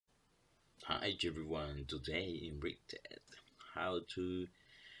Hi everyone, today in Brickted, how to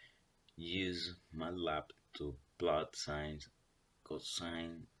use Matlab to plot sine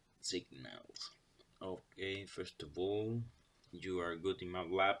cosine signals. Okay, first of all, you are good in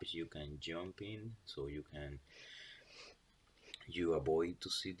Matlab, you can jump in, so you avoid to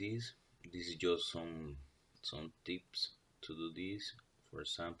see this. This is just some tips to do this. For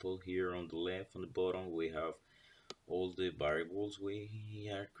example, here on the left on the bottom we have all the variables we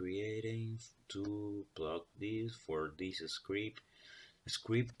are creating to plug this for this script.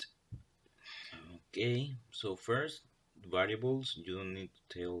 Okay, so first variables, you don't need to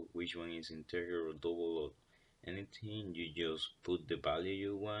tell which one is integer or double or anything, you just put the value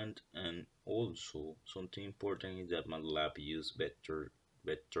you want. And also something important is that MATLAB use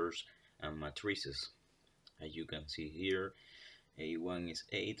vectors and matrices. As you can see here, a1 is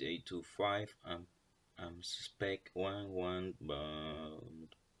 8, a2 5, spec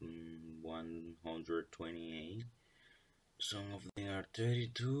 128. Some of them are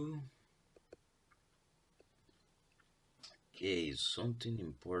 32. Okay, something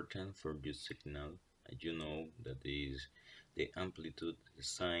important for this signal, you know, that is the amplitude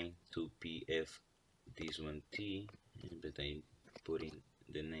sine 2pf, this one t, but I put in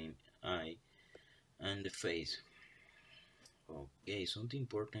the name I, and the phase. Okay, something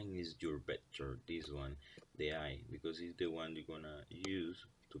important is your vector, this one, the I, because it's the one you're gonna use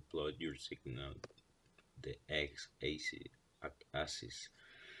to plot your signal, the x axis.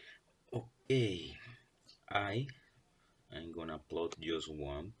 Okay, I'm gonna plot just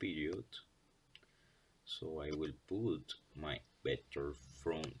one period, so I will put my vector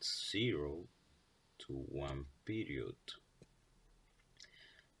from 0 to 1 period.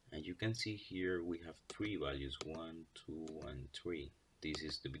 And you can see here we have three values, 1, 2, and 3. This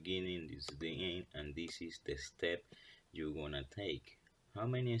is the beginning, this is the end, and this is the step you're gonna take. How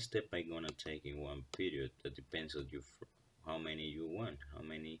many steps I gonna take in one period? That depends on you, how many you want, how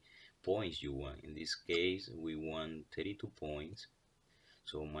many points you want. In this case, we want 32 points.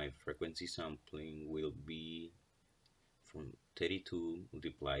 So my frequency sampling will be from 32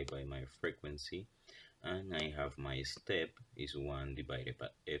 multiplied by my frequency, and I have my step is 1 divided by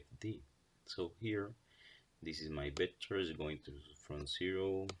fd. So here, this is my vector, is going to from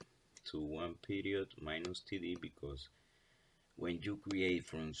 0 to 1 period minus td, because when you create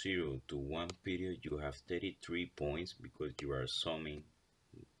from 0 to 1 period, you have 33 points because you are summing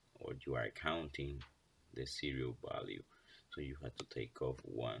or you are counting the serial value. So you have to take off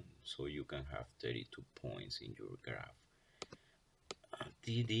 1, so you can have 32 points in your graph.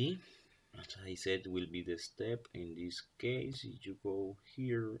 TD, as I said, will be the step. In this case, if you go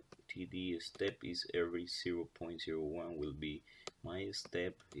here, TD step is every 0.01 will be my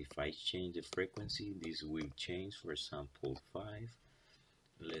step. If I change the frequency, this will change. For example, 5.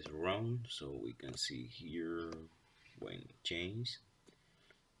 Let's run so we can see here when it changes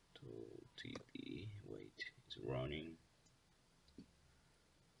to TD. Wait, it's running.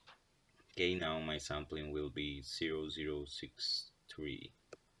 Okay, now my sampling will be 0063.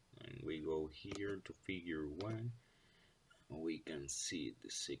 And we go here to figure 1, we can see the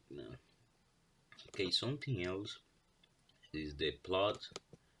signal. Okay, something else is the plot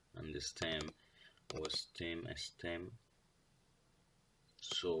and the stem, or stem.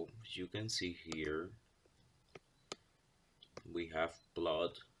 So you can see here we have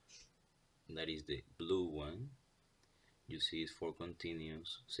plot, that is the blue one. You see it's for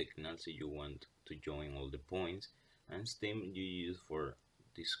continuous signals, so you want to join all the points, and stem you use for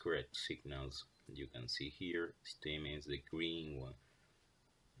discrete signals. You can see here stem is the green one.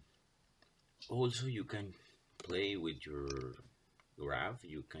 Also, you can play with your graph.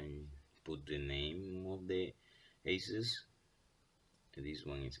 You can put the name of the aces. This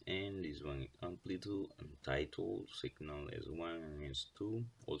one is N, this one is amplitude, and title signal S1 and S2.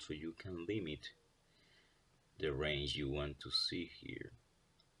 Also, you can limit the range you want to see here.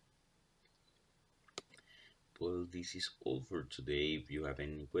 Well, this is all for today. If you have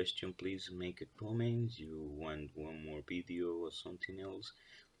any question, please make a comment. You want one more video or something else,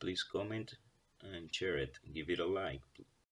 please comment and share it. Give it a like.